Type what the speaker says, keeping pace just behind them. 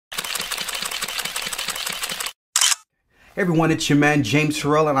Everyone, it's your man James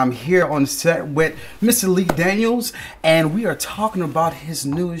Terrell, and I'm here on set with Mr. Lee Daniels, and we are talking about his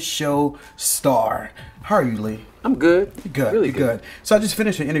newest show, Star. How are you, Lee? I'm good. Good, really good. So I just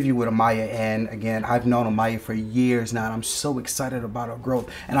finished an interview with Amaya, and again, I've known Amaya for years now, and I'm so excited about her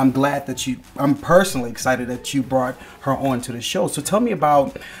growth. And I'm glad that I'm personally excited that you brought her on to the show. So tell me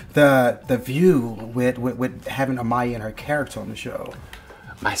about the view with having Amaya and her character on the show.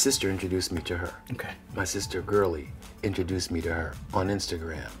 My sister introduced me to her. Okay. My sister Girly introduced me to her on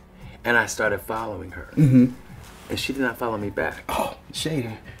Instagram, and I started following her. Mm-hmm. And she did not follow me back. Oh,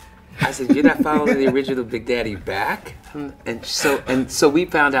 shady. I said, "You're not following the original Big Daddy back?" And so we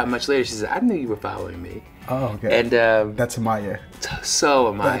found out much later. She said, "I knew you were following me." Oh, okay. And that's Amaya. So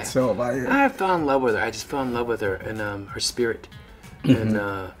am I. That's so Amaya. I fell in love with her. I just fell in love with her and her spirit, and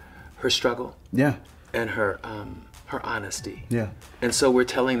her struggle. Yeah. And her honesty. Yeah. And so we're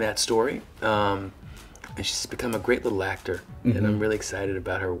telling that story. And she's become a great little actor, and I'm really excited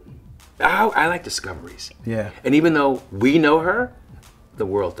about her. I like discoveries. Yeah. And even though we know her, the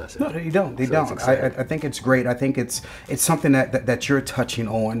world doesn't. No, they don't. They So don't. I think it's great. I think it's something that you're touching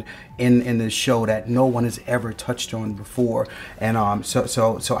on in this show that no one has ever touched on before, and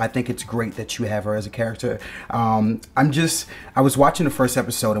so I think it's great that you have her as a character. I was watching the first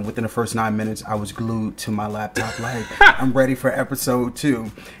episode, and within the first 9 minutes, I was glued to my laptop. Like, I'm ready for episode 2,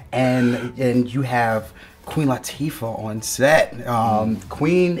 and you have Queen Latifah on set.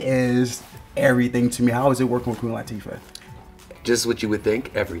 Queen is everything to me. How is it working with Queen Latifah? Just what you would think,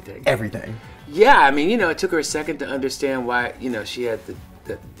 everything. Everything. Yeah, I mean, it took her a second to understand why, she had the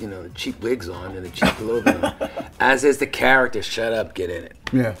cheap wigs on and the cheap clothing on. As is the character. Shut up, get in it.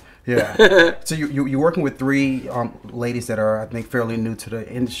 Yeah. Yeah. So you're working with 3 ladies that are, I think, fairly new to the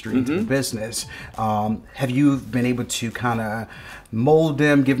industry, to the business. Have you been able to kind of mold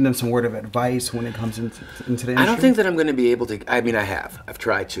them, give them some word of advice when it comes into the industry? I don't think that I'm going to be able to. I mean, I've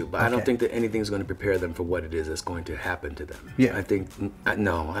tried to, but I don't Okay. think that anything's going to prepare them for what it is that's going to happen to them. Yeah. I think,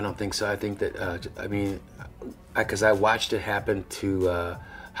 no, I don't think so. I think that, because I watched it happen to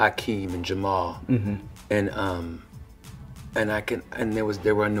Hakeem and Jamal, and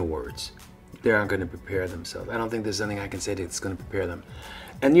there were no words. They aren't going to prepare themselves. I don't think there's anything I can say that's going to prepare them.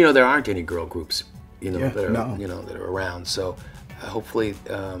 And there aren't any girl groups, that are around. So hopefully.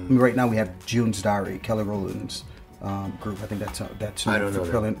 Right now we have June's Diary, Kelly Rowland's group. I think that's I don't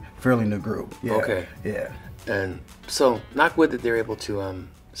know fairly new group. Yeah. Okay. Yeah. And so, knock wood that they're able to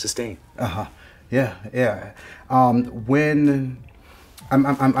sustain. Yeah. Yeah. When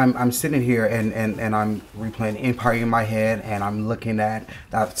I'm sitting here and I'm replaying Empire in my head, and I'm looking at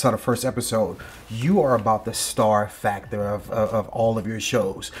that sort of first episode. You are about the star factor of all of your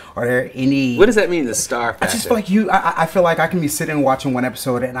shows. Are there any? What does that mean, the star factor? I just feel like I feel like I can be sitting watching one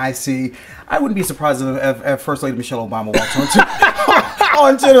episode, and I wouldn't be surprised if First Lady Michelle Obama walks onto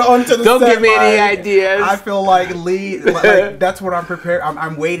the Don't set. give me any ideas. I feel like Lee, like, that's what I'm prepared.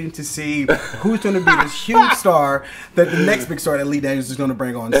 I'm waiting to see who's going to be this huge star, that the next big star that Lee Daniels is going to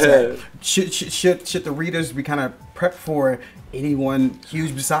bring on set. Should the readers be kind of prepped for anyone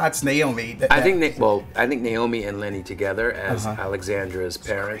huge besides Naomi? I think Naomi and Lenny together as Alexandra's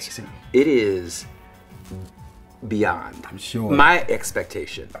parents. Crazy. It is beyond. I'm sure. My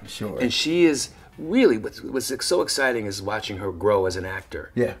expectation. I'm sure. And she is really what's so exciting is watching her grow as an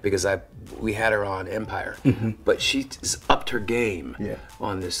actor. Yeah. Because we had her on Empire, but she's upped her game. Yeah.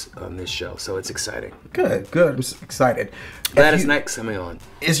 On this show, so it's exciting. Good. I'm so excited. Gladys Knight's coming on.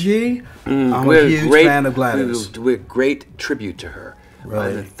 Is she? I'm a huge fan of Gladys. We'll do a great tribute to her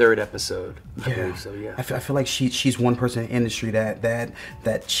on the 3rd episode. I believe so. Yeah. I feel like she's one person in the industry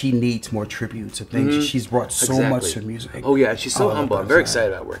that she needs more tributes. I think she's brought so much to music. Oh yeah, she's so humble. I'm very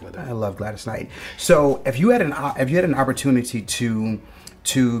excited about working with her. I love Gladys Knight. So if you had an opportunity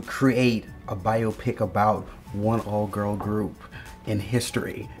to create a biopic about one all-girl group in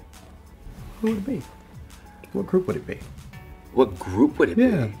history, who would it be? What group would it be? What group would it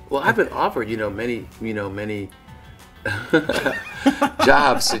Yeah. be? Well, I've been offered, many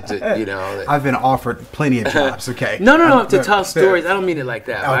jobs to. I've been offered plenty of jobs. Okay. No, to tell stories. I don't mean it like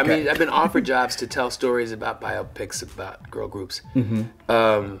that. Okay. I mean, I've been offered jobs to tell stories about biopics about girl groups.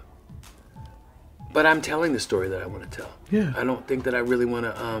 But I'm telling the story that I want to tell. Yeah. I don't think that I really want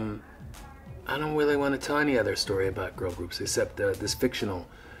to. I don't really want to tell any other story about girl groups except this fictional,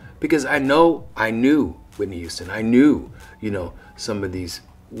 because I knew Whitney Houston. I knew, some of these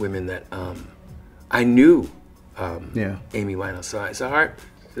women that I knew. Amy Winehouse. So it's hard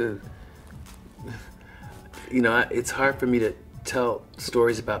to, it's hard for me to tell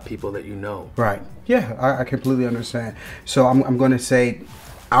stories about people that you know. Right. Yeah, I completely understand. So I'm going to say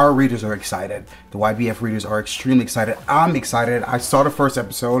our readers are excited. The YBF readers are extremely excited. I'm excited. I saw the first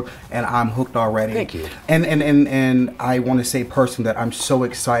episode and I'm hooked already. Thank you. And I want to say personally that I'm so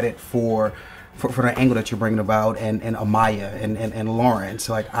excited for the angle that you're bringing about, and Amaya and Lawrence.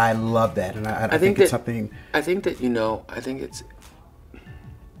 Like, I love that, and I think it's something. I think that, you know, I think it's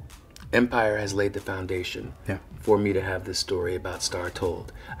Empire has laid the foundation for me to have this story about Star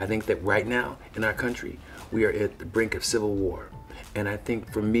told. I think that right now in our country we are at the brink of civil war, and I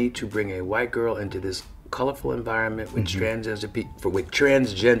think for me to bring a white girl into this colorful environment with transgender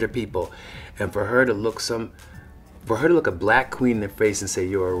people, and for her to look a black queen in the face and say,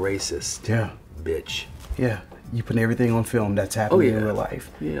 "You're a racist." Yeah. Bitch. Yeah, you put everything on film that's happening in real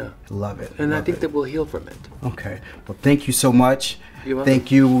life. Yeah, love it. And love I think that we'll heal from it. Okay, well, thank you so much. You're welcome.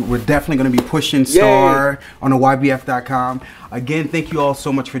 Thank you. We're definitely going to be pushing Star on the YBF.com. Again, thank you all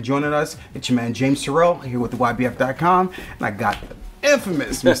so much for joining us. It's your man James Terrell here with the YBF.com, and I got the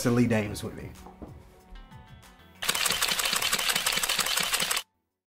infamous Mr. Lee Dames with me.